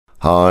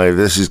Hi,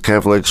 this is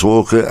Kev Lex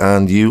Walker,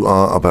 and you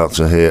are about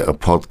to hear a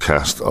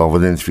podcast of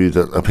an interview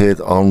that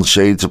appeared on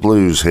Shades of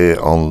Blues here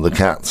on The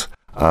Cat.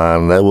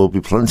 And there will be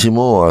plenty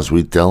more as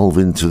we delve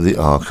into the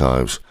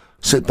archives.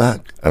 Sit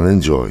back and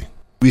enjoy.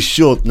 We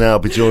should now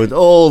be joined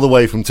all the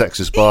way from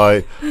Texas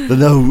by the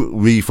No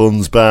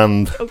Refunds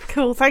Band. Oh,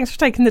 cool. Thanks for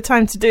taking the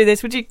time to do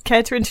this. Would you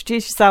care to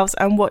introduce yourselves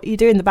and what you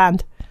do in the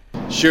band?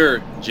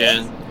 Sure,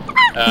 Jen.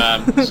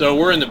 So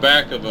we're in the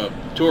back of a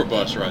tour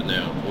bus right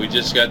now. We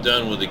just got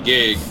done with a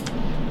gig.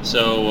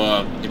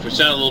 So if we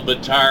sound a little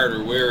bit tired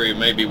or weary,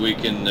 maybe we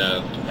can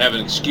have an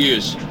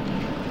excuse.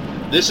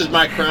 This is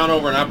Mike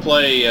Crownover, and I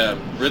play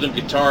rhythm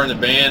guitar in the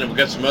band, and we've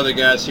got some other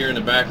guys here in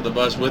the back of the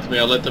bus with me.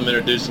 I'll let them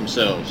introduce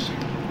themselves.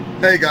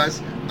 Hey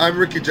guys, I'm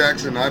Ricky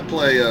Jackson. I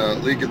play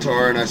lead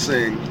guitar and I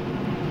sing.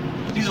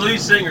 He's a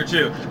lead singer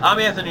too. I'm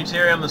Anthony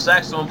Terry. I'm the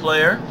saxophone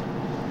player.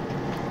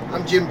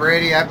 I'm Jim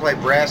Brady. I play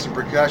brass and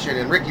percussion,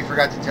 and Ricky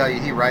forgot to tell you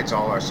he writes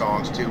all our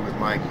songs too with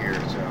Mike here.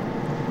 So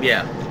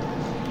Yeah.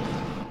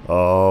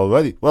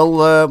 Alrighty.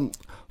 Well,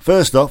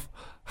 first off,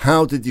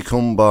 how did you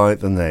come by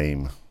the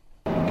name?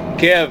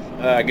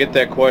 Kev, I get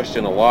that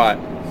question a lot.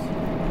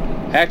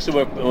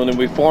 Actually, when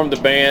we formed the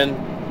band,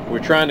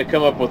 we're trying to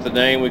come up with a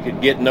name. We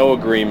could get no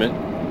agreement.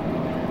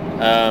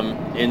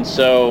 And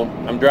so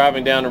I'm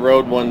driving down the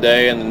road one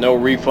day, and the No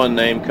Refund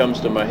name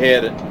comes to my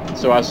head,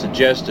 so I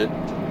suggest it.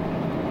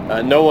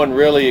 No one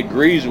really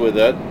agrees with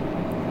it,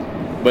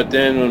 but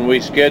then when we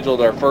scheduled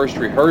our first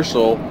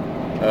rehearsal,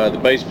 the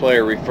bass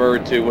player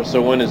referred to,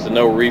 so when is the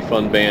No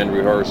Refund Band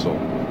rehearsal?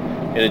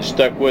 And it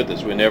stuck with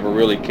us. We never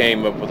really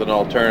came up with an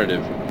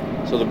alternative.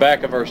 So the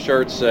back of our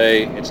shirts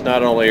say, it's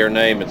not only our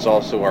name, it's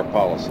also our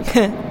policy.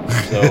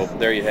 So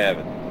there you have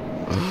it.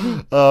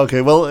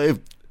 Okay, well,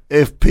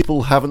 if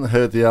people haven't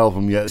heard the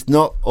album yet, it's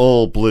not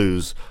all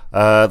blues.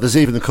 There's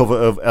even a cover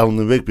of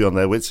Eleanor Rigby on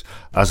there, which,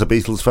 as a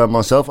Beatles fan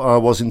myself, I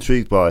was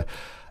intrigued by.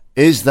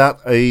 Is that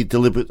a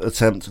deliberate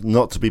attempt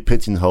not to be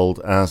pigeonholed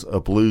as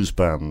a blues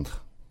band?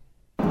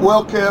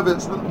 Well, Kev,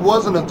 it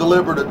wasn't a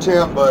deliberate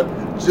attempt, but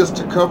just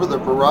to cover the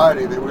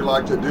variety that we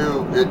like to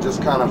do, it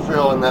just kind of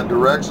fell in that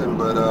direction.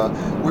 But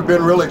we've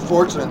been really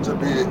fortunate to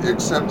be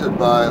accepted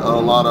by a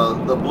lot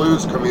of the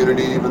blues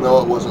community, even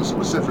though it wasn't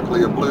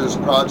specifically a blues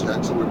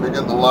project. So we've been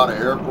getting a lot of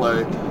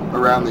airplay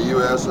around the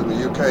U.S. and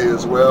the UK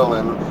as well,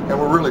 and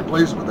we're really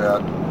pleased with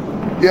that.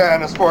 Yeah,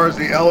 and as far as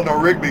the Eleanor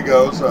Rigby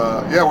goes,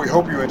 yeah, we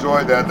hope you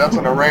enjoyed that. That's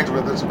an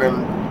arrangement that's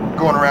been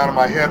going around in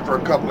my head for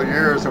a couple of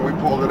years, and we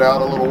pulled it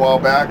out a little while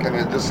back, and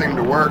it just seemed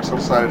to work, so we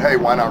decided, hey,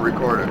 why not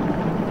record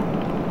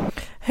it?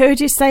 Who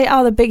would you say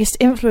are the biggest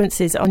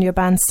influences on your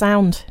band's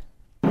sound?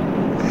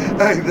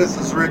 Hey, this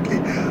is Ricky.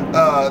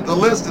 The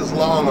list is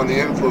long on the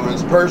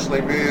influence.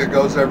 Personally, me, it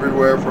goes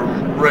everywhere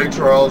from Ray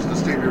Charles to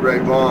Stevie Ray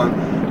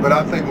Vaughan, but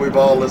I think we've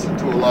all listened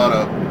to a lot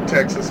of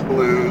Texas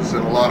blues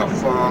and a lot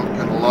of funk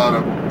and a lot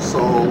of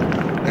soul,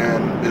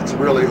 and it's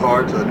really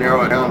hard to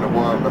narrow it down to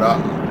one, but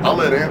I'll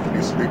let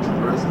Anthony speak to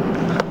the rest of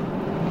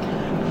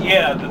it.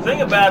 Yeah, the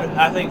thing about it,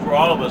 I think for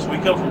all of us, we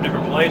come from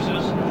different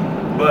places,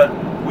 but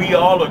we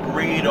all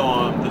agreed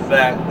on the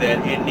fact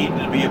that it needed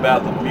to be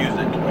about the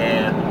music.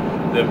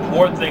 And the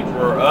important thing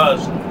for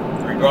us,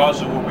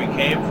 regardless of where we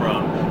came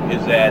from,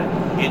 is that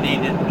it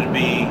needed to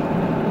be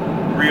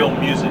real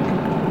music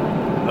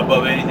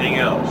above anything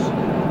else.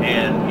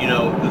 And you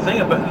know, the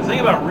thing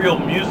about real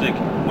music,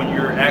 when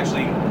you're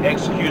actually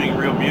executing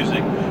real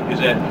music, is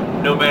that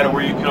no matter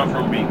where you come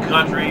from, be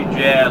country,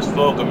 jazz,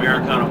 folk,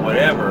 Americana,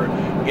 whatever,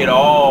 it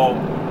all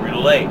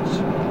relates,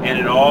 and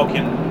it all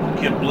can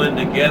blend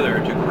together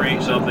to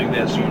create something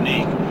that's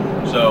unique.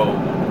 So,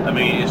 I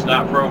mean, it's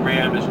not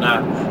programmed, it's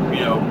not, you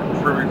know,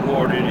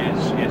 pre-recorded.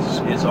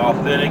 It's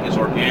authentic, it's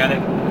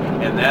organic,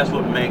 and that's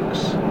what makes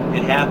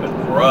it happen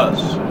for us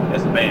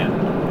as a band.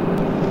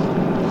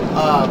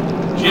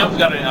 Jim's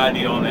got an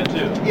idea on that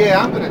too.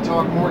 yeah, I'm going to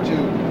talk more to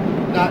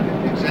not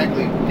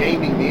exactly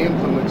naming the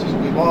influences.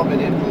 We've all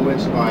been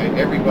influenced by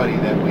everybody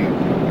that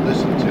we've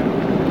listened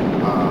to.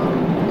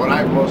 What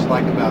I most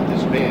like about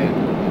this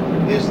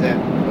band is that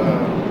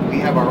we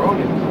have our own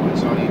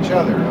influence on each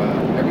other.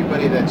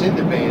 Everybody that's in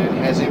the band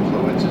has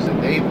influences that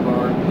they've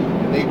learned,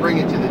 and they bring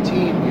it to the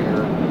team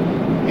here.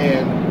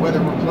 And whether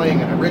we're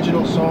playing an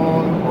original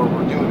song or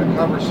we're doing a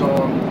cover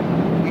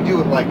song, we do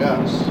it like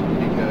us,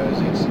 because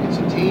it's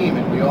a team,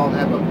 and we all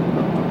have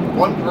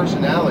one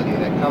personality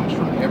that comes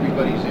from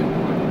everybody's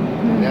input.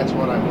 And that's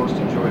what I most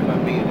enjoy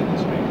about being in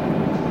this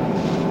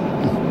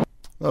band.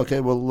 Okay,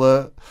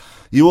 well,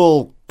 you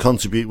all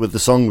contribute with the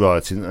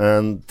songwriting,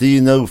 and do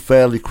you know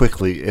fairly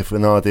quickly if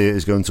an idea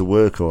is going to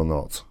work or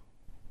not?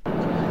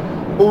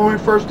 Well, when we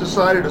first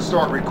decided to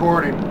start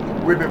recording,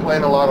 we'd been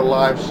playing a lot of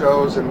live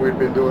shows, and we'd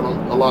been doing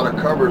a lot of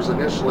covers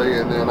initially,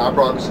 and then I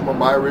brought some of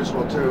my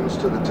original tunes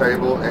to the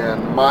table,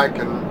 and Mike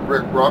and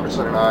Rick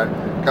Robertson and I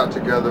got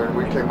together and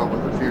we came up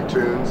with a few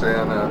tunes,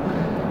 and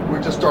we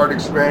just started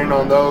expanding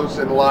on those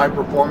in live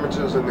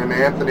performances, and then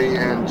Anthony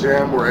and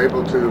Jim were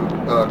able to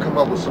come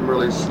up with some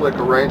really slick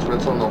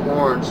arrangements on the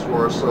horns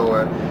for us. So,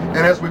 and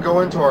as we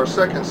go into our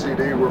second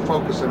CD, we're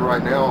focusing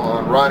right now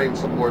on writing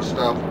some more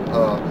stuff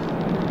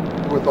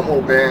with the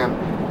whole band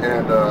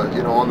and,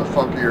 on the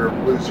funkier,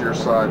 bluesier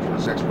side for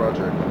this next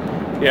project.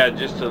 Yeah,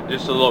 just a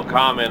little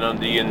comment on,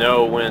 do you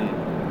know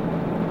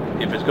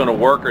if it's going to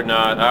work or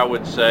not? I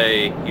would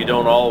say you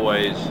don't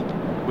always.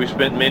 We've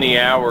spent many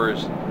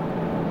hours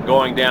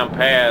going down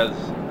paths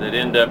that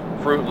end up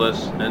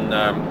fruitless, and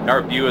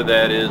our view of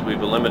that is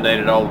we've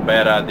eliminated all the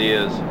bad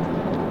ideas,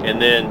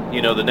 and then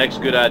the next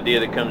good idea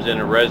that comes in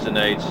and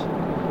resonates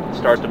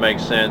starts to make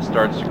sense,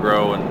 starts to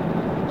grow,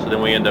 and so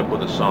then we end up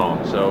with a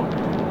song. So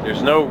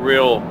there's no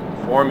real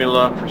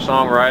formula for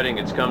songwriting.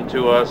 It's come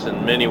to us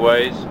in many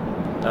ways,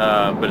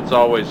 but it's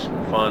always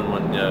fun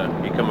when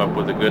you come up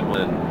with a good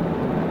one.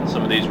 And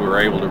some of these we were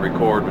able to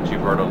record, which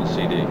you've heard on the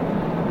CD.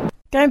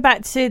 Going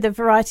back to the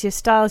variety of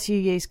styles you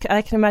use,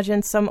 I can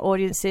imagine some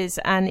audiences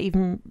and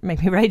even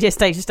maybe radio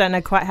stations don't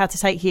know quite how to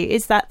take you.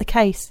 Is that the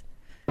case?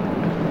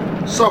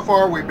 So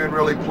far, we've been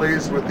really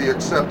pleased with the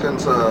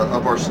acceptance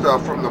of our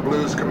stuff from the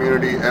blues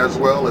community, as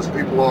well as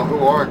people who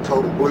aren't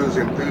total blues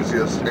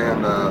enthusiasts.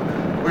 And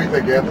what do you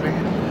think, Anthony?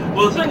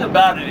 Well, the thing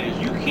about it is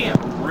you can't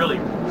really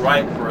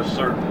write for a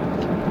certain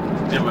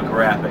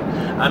demographic.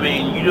 I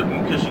mean,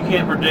 because you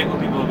can't predict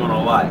what people are going to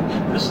like.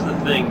 This is the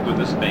thing with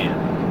this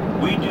band.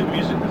 We do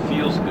music that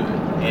feels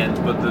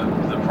good, but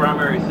the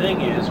primary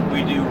thing is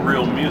we do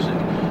real music,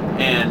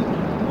 and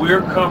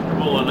we're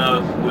comfortable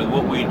enough with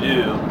what we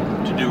do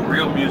to do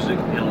real music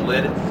and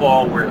let it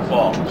fall where it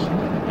falls.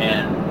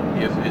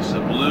 And if it's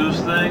a blues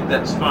thing,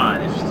 that's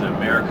fine. If it's an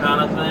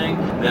Americana thing,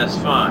 that's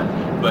fine.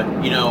 But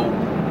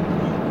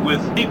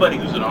with anybody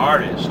who's an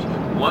artist,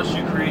 once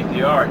you create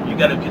the art, you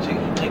got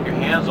to take your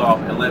hands off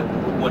and let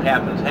what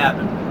happens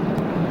happen.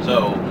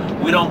 So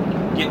we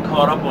don't get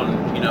caught up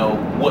on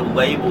what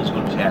label's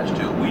going to attach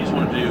to it. We just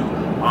want to do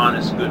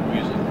honest, good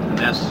music, and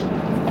that's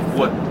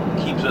what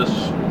keeps us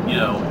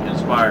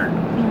inspired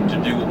to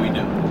do what we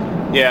do.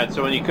 Yeah, and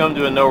so when you come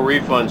to a No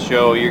Refund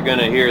show, you're going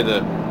to hear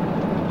the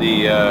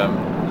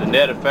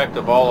net effect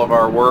of all of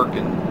our work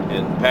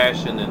and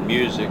passion and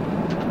music,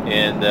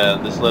 and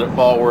just let it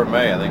fall where it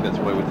may. I think that's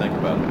the way we think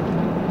about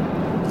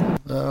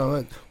it. All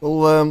right.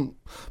 Well,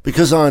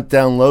 because I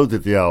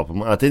downloaded the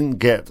album, I didn't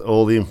get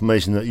all the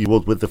information that you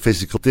would with the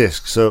physical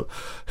disc. So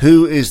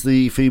who is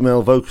the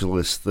female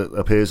vocalist that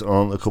appears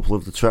on a couple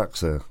of the tracks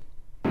there?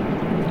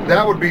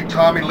 That would be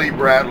Tommy Lee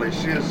Bradley.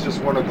 She is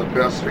just one of the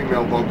best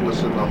female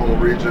vocalists in the whole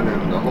region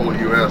and the whole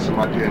U.S., in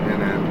my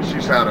opinion. And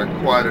she's had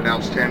quite an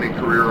outstanding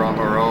career on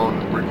her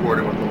own,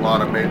 recording with a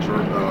lot of major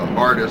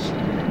artists.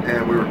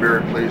 And we were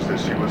very pleased that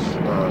she was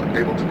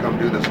able to come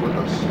do this with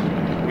us.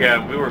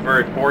 Yeah, we were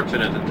very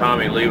fortunate that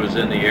Tommy Lee was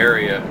in the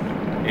area,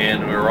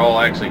 and we were all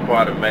actually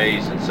quite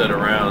amazed and sat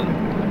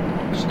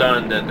around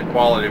stunned at the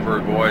quality of her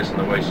voice and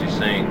the way she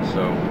sings.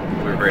 So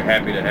we were very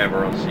happy to have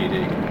her on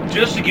CD.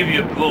 Just to give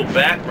you a little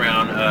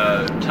background,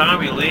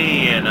 Tommy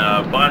Lee and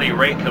Bonnie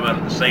Raitt come out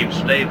of the same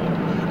stable.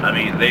 I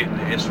mean, they,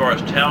 as far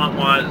as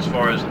talent-wise, as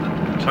far as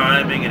the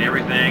timing and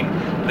everything,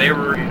 they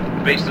were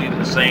basically in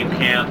the same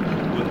camp,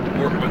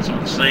 working with some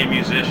of the same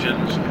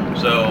musicians.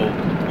 So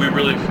we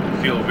really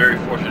feel very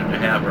fortunate to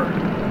have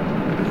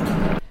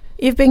her.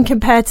 You've been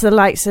compared to the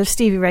likes of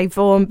Stevie Ray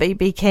Vaughan,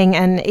 B.B. King,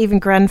 and even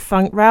Grand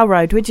Funk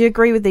Railroad. Would you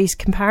agree with these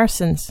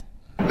comparisons?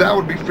 That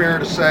would be fair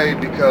to say,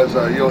 because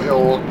you'll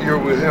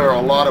hear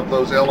a lot of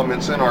those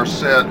elements in our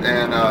set,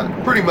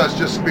 and pretty much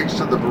just speaks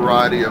to the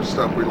variety of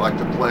stuff we like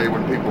to play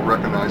when people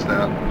recognize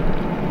that.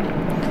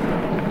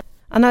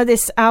 I know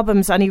this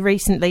album's only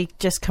recently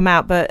just come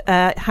out, but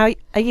how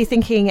are you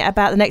thinking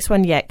about the next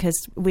one yet?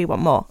 Because we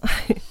want more.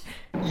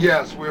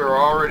 Yes, we are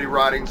already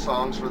writing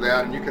songs for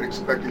that, and you can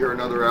expect to hear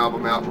another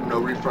album out from No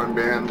Refund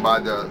Band by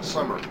the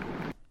summer.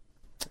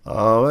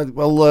 All right.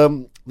 Well,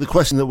 the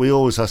question that we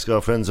always ask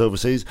our friends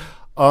overseas,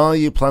 are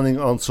you planning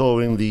on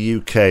touring the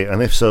UK?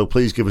 And if so,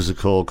 please give us a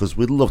call, because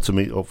we'd love to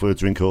meet up for a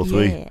drink or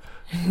three.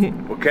 Yeah.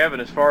 Well,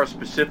 Kevin, as far as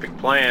specific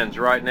plans,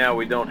 right now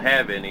we don't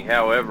have any.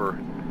 However,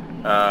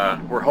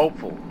 we're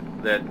hopeful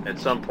that at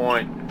some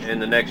point in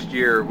the next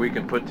year we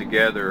can put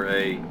together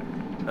a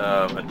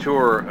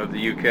tour of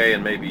the UK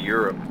and maybe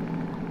Europe.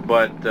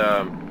 But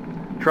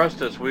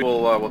trust us, we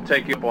will we'll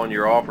take you up on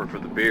your offer for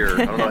the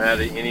beer. I don't know how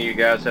any of you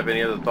guys have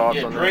any other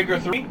thoughts on that? Drink or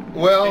three?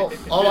 Well,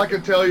 all I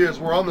can tell you is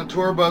we're on the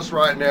tour bus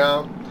right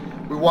now.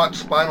 We watched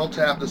Spinal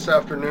Tap this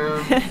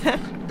afternoon,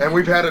 and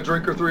we've had a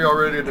drink or three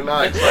already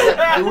tonight.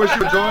 So we wish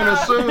you would join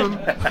us soon.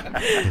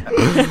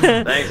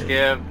 Thanks,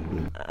 Kev.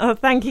 Oh,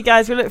 thank you,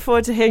 guys. We look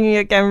forward to hearing you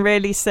again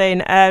really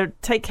soon.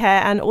 Take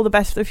care and all the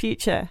best for the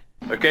future.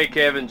 Okay,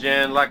 Kevin,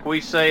 Jen, like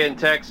we say in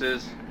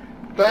Texas,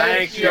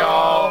 Thanks,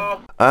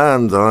 y'all.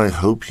 And I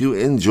hope you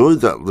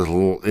enjoyed that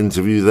little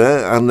interview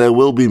there, and there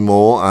will be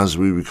more as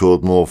we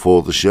record more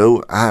for the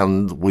show,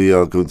 and we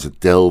are going to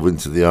delve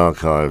into the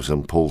archives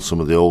and pull some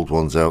of the old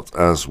ones out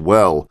as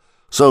well.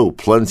 So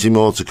plenty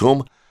more to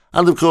come,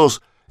 and of course,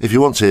 if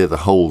you want to hear the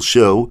whole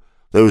show,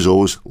 there is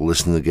always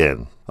Listen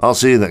Again. I'll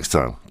see you next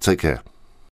time. Take care.